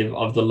perspective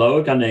of the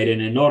lower Gan Eden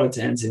in order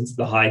to enter into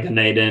the high Gan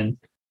Eden.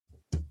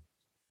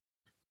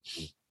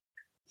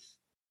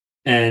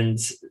 And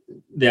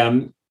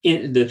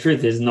the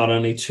truth is, not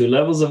only two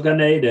levels of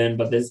Gan Eden,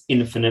 but there's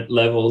infinite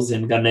levels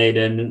in Gan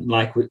Eden.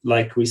 Like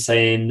we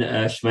say in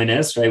Shemona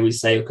Esrei, we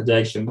say that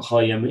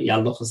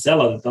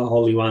the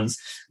holy ones,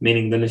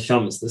 meaning the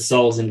neshamas, the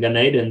souls in Gan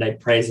Eden, they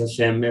praise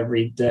Hashem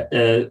every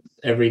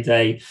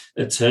day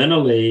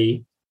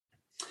eternally,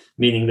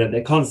 meaning that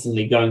they're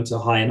constantly going to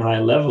higher and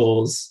higher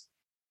levels.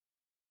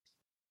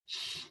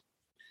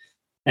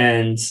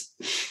 And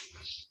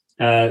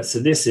so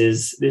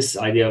this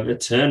idea of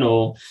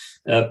eternal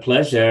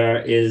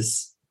pleasure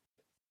is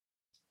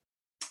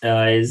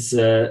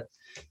like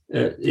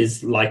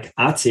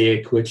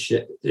Atik, which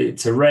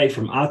it's a ray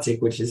from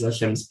Atik, which is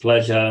Hashem's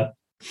pleasure,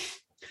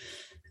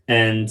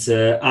 and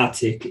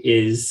Atik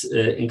is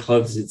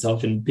encloses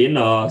itself in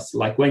Bina.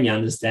 Like when you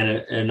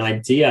understand an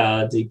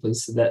idea deeply,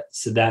 so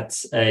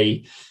that's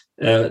a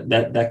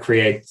that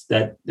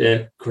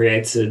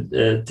creates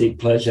a deep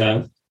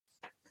pleasure.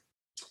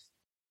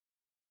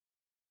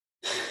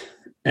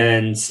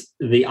 And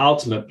the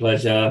ultimate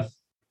pleasure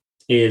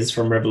is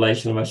from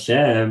revelation of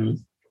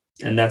Hashem,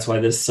 and that's why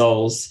the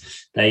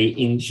souls, they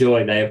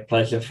have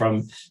pleasure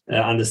from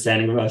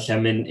understanding of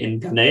Hashem in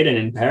Gan Eden,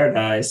 in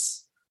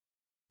paradise.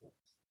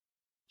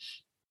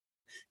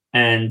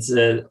 And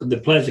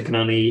the pleasure can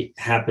only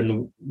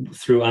happen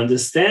through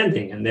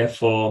understanding, and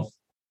therefore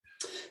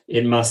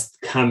it must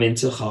come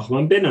into Chachma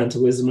and Bina, into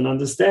wisdom and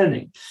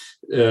understanding.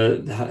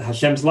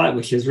 Hashem's light,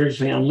 which is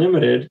richly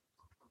unlimited,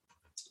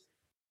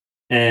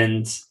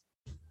 and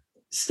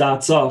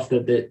starts off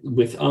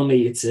with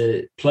only it's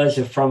a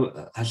pleasure from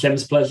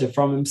Hashem's pleasure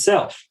from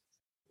Himself,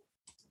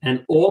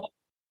 and all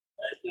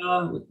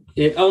pleasure,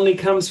 it only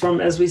comes from,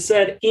 as we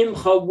said,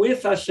 imcha,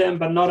 with Hashem,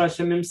 but not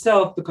Hashem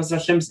Himself, because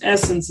Hashem's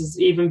essence is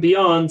even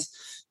beyond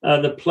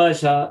the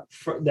pleasure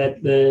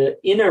the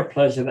inner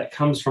pleasure that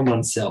comes from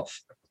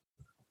oneself.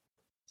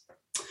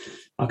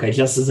 Okay,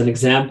 just as an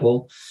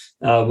example,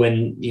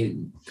 when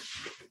you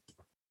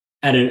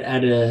at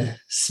a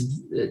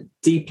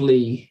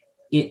deeply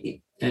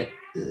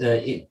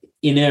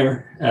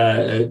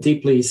inner,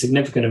 deeply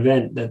significant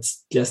event that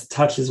just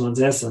touches one's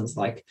essence,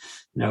 like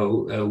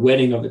a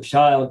wedding of a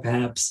child,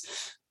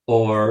 perhaps,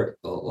 or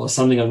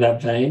something of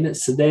that vein.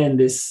 So then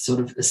this sort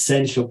of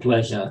essential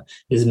pleasure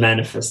is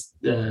manifest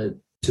to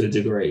a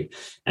degree,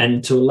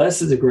 and to a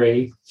lesser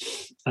degree,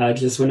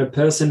 just when a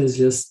person is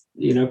just,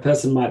 a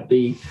person might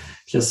be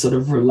just sort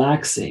of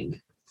relaxing.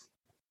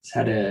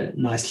 Had a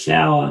nice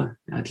shower,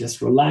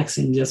 just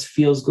relaxing, just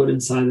feels good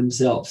inside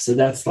themselves. So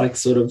that's like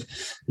sort of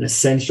an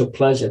essential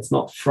pleasure. It's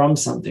not from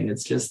something,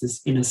 it's just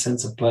this inner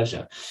sense of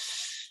pleasure.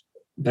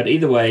 But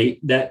either way,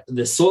 that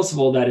the source of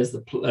all that is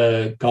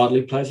the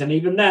godly pleasure, and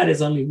even that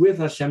is only with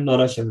Hashem, not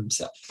Hashem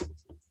Himself.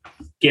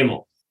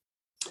 Gimel.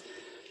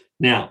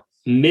 Now,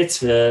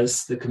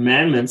 mitzvahs, the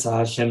commandments, are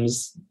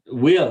Hashem's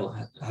will,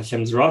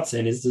 Hashem's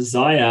ratzon, His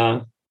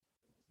desire,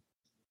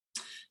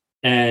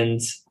 and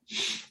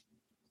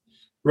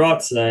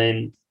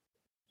ratzon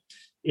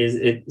is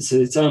it. So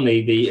it's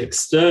only the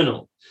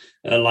external,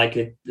 like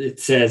it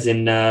says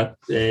in Parshas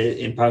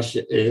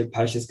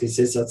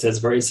Kisisa. It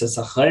says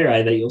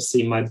that you'll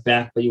see my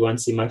back, but you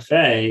won't see my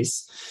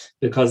face,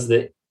 because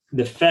the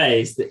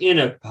face, the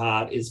inner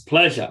part, is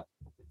pleasure,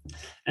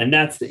 and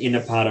that's the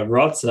inner part of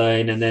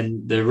ratzon. And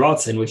then the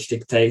ratzon, which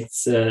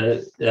dictates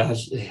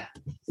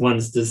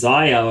one's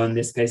desire, or in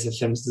this case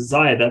Hashem's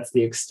desire, that's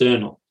the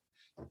external.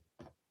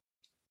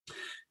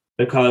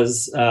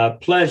 Because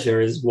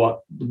pleasure is what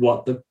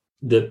the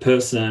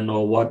person,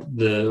 or what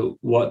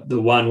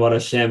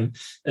Hashem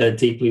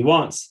deeply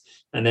wants,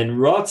 and then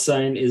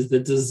ratzon is the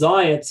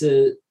desire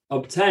to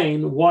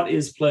obtain what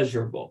is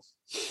pleasurable.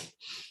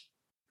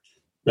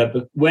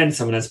 But when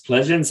someone has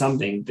pleasure in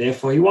something,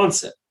 therefore he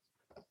wants it.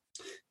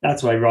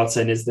 That's why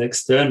Ratzon is the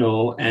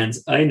external and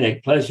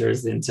Oneg, pleasure,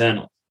 is the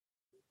internal.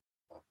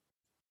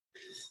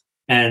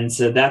 And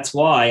so that's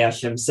why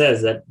Hashem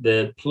says that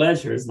the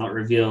pleasure is not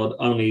revealed,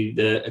 only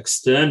the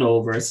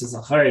external versus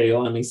Achari, you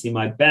only see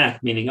my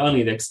back, meaning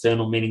only the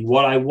external, meaning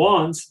what I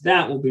want,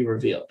 that will be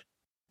revealed,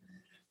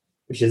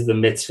 which is the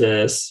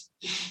mitzvahs.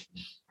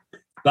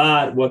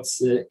 But what's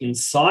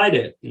inside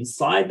it,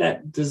 inside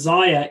that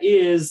desire,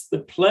 is the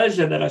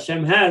pleasure that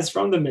Hashem has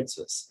from the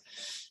mitzvahs.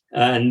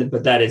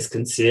 But that is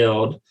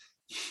concealed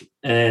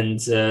and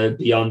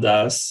beyond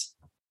us.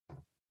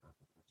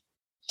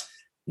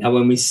 Now,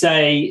 when we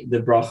say the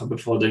bracha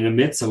before doing a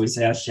mitzvah, we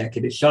say Asher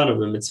Kedishanu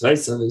b'mitzvah,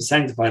 so who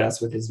sanctified us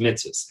with his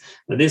mitzvahs.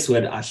 Now, this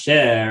word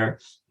Asher,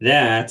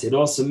 that it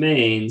also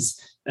means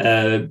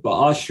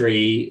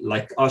Ba'ashri,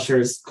 like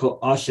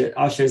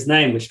Asher's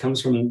name, which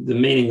comes from the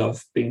meaning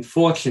of being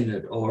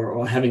fortunate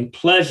or having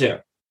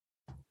pleasure,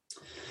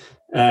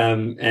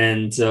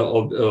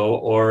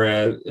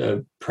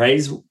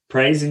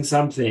 praising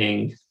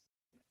something.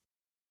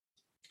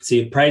 So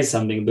you praise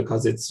something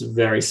because it's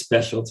very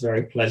special, it's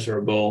very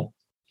pleasurable.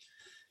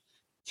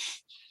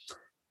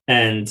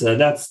 And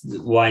that's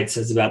why it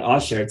says about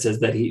Asher, it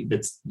says that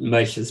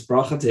Moshe's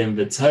bracha to him,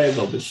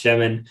 v'tovel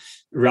b'shemen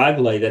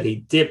ragloi, that he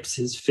dips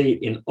his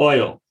feet in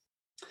oil.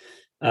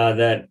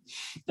 That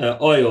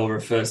oil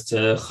refers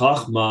to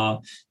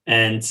Chachma,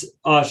 and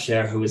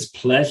Asher, who is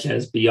pleasure,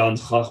 is beyond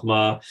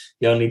Chachma.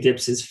 He only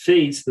dips his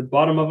feet, the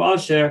bottom of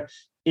Asher,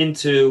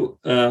 into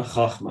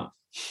Chachma,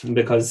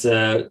 because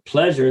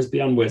pleasure is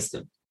beyond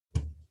wisdom.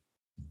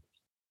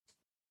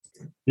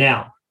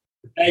 Now,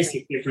 the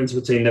basic difference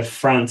between the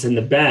front and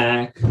the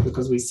back,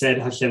 because we said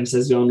Hashem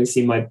says you only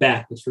see my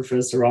back, which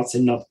refers to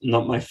Ratzon,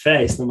 not my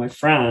face, not my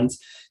front,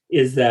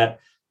 is that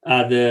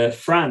the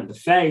front, the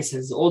face,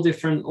 has all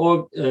different,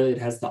 it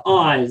has the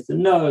eyes, the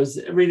nose,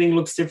 everything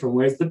looks different,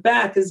 whereas the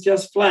back is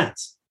just flat.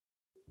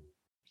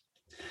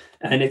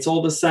 And it's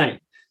all the same.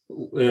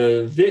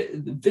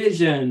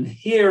 Vision,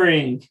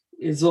 hearing,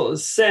 is all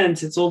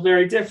scent, it's all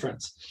very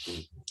different.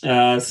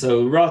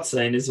 So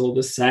Ratzon is all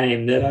the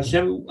same, that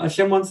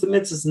Hashem wants the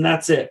mitzvahs and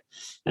that's it.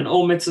 And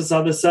all mitzvahs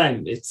are the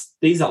same.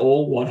 These are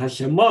all what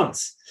Hashem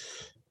wants.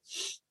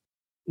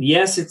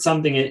 Yes, it's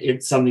something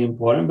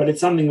important, but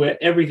it's something where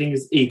everything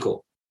is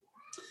equal.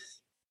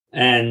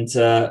 And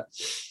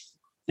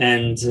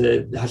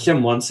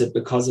Hashem wants it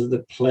because of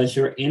the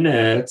pleasure in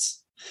it.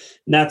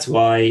 And that's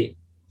why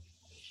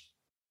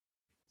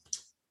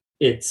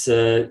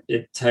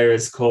Torah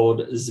is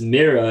called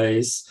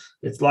Zmiros.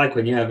 It's like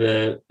when you have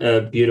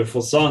a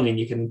beautiful song and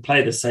you can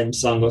play the same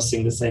song or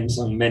sing the same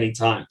song many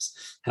times.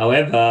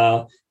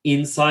 However,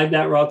 inside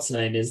that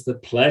Ratzon is the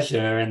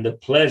pleasure, and the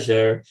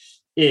pleasure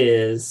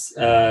is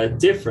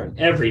different.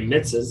 Every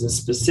mitzvah is a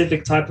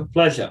specific type of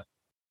pleasure.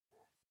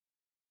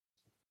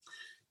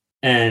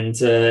 And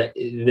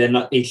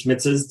each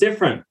mitzvah is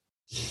different.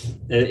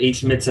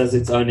 Each mitzvah has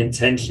its own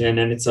intention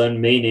and its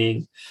own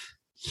meaning.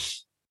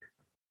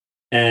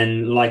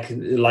 And like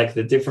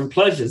the different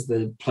pleasures,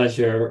 the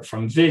pleasure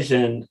from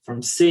vision,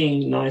 from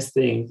seeing nice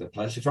things, the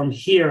pleasure from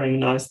hearing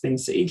nice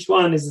things, so each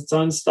one is its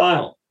own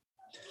style.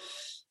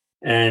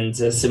 And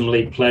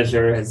similarly,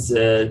 pleasure has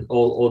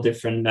all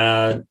different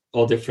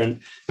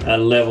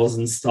levels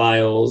and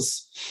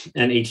styles,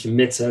 and each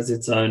mitzvah has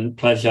its own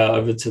pleasure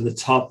over to the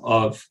top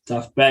of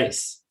Daf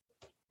Base.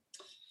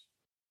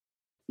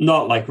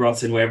 Not like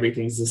Ratzon, where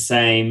everything's the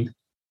same.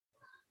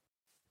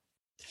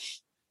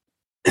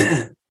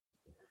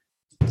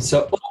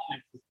 So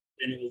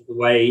the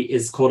way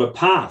is called a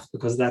path,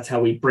 because that's how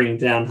we bring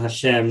down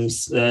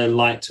Hashem's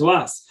light to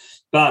us.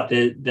 But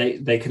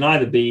they can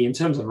either be, in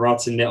terms of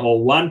Ratzon, they're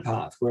all one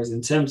path, whereas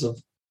in terms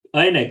of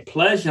Oneg,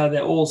 pleasure,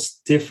 they're all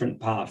different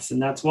paths. And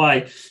that's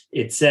why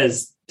it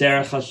says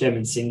Derech Hashem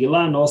in singular,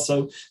 and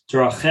also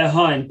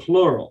Deracheha in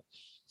plural.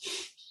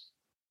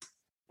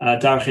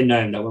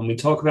 When we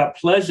talk about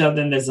pleasure,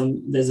 then there's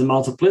a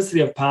multiplicity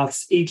of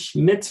paths. Each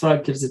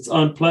mitzvah gives its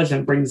own pleasure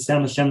and brings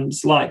down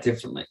Hashem's light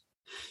differently.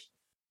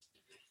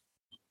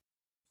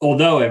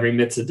 Although every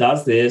mitzvah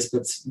does this,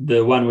 but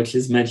the one which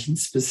is mentioned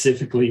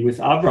specifically with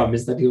Abraham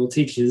is that he will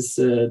teach his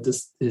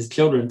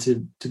children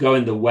to go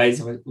in the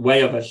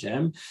way of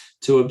Hashem,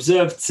 to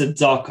observe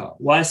tzedakah.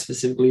 Why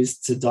specifically is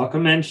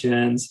tzedakah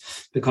mentioned?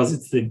 Because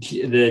it's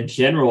the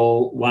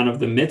general one of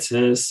the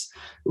mitzvahs,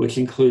 which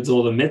includes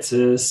all the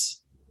mitzvahs.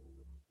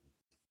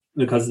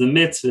 Because the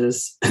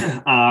mitzvahs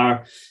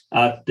are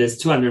there's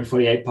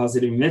 248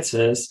 positive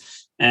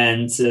mitzvahs,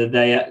 and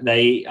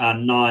they are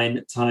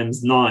 9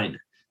 times 9.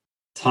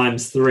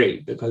 Times 3,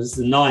 because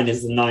the 9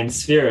 is the 9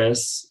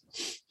 spheres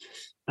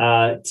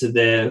to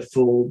their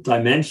full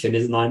dimension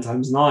is 9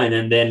 times 9,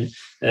 and then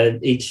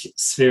each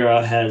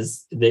sphere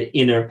has the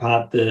inner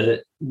part,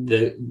 the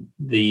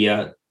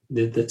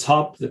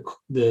top,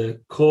 the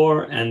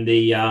core, and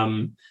the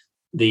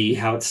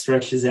how it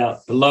stretches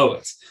out below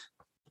it,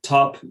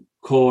 top,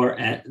 core,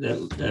 and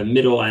the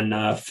middle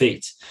and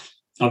feet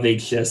of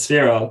each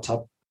sphere,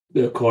 top,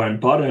 the core and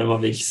bottom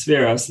of each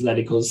sphere, so that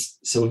equals,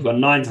 so we've got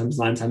 9 times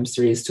 9 times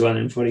 3 is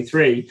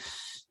 243,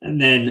 And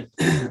then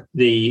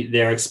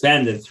they're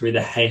expanded through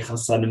the Hey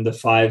Chasadim, the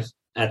 5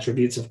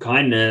 attributes of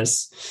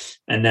kindness,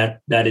 and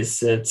that is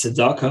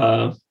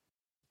tzedakah,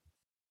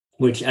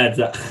 which adds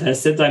that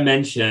chesed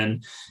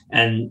dimension,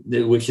 and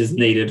which is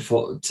needed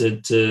for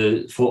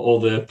all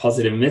the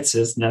positive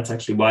mitzvahs, and that's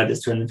actually why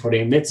there's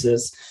 248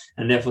 mitzvahs,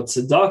 and therefore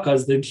tzedakah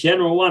is the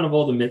general one of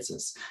all the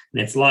mitzvahs.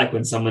 And it's like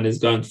when someone is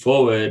going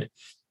forward,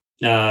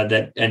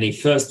 and he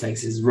first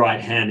takes his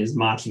right hand, is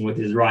marching with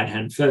his right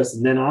hand first,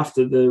 and then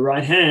after the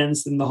right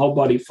hands, then the whole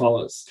body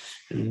follows.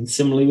 And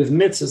similarly with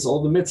mitzvahs,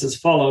 all the mitzvahs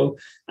follow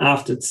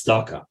after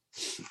tzedakah.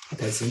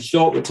 Okay, so in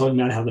short, we're talking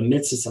about how the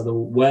mitzvahs are the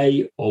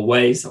way or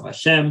ways of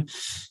Hashem,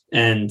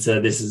 and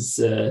this is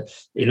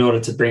in order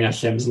to bring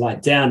Hashem's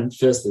light down.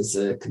 First, there's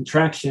a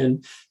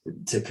contraction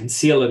to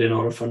conceal it in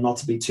order for it not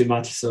to be too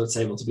much, so it's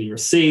able to be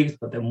received.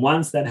 But then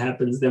once that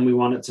happens, then we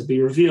want it to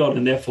be revealed,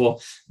 and therefore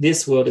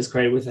this world is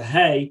created with a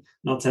hey,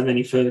 not to have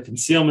any further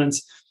concealment.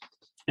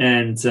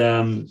 And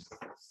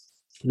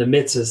the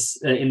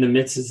mitzvahs, in the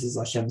mitzvahs is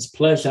Hashem's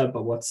pleasure,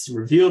 but what's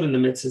revealed in the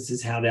mitzvahs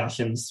is how the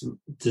Hashem's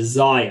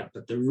desire.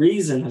 But the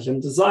reason Hashem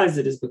desires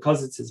it is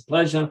because it's his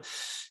pleasure.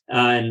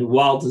 And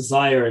while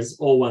desire is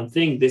all one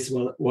thing, this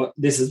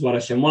is what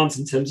Hashem wants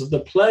in terms of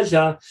the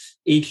pleasure.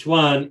 Each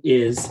one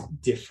is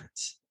different.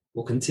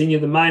 We'll continue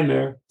the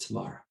Maimer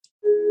tomorrow.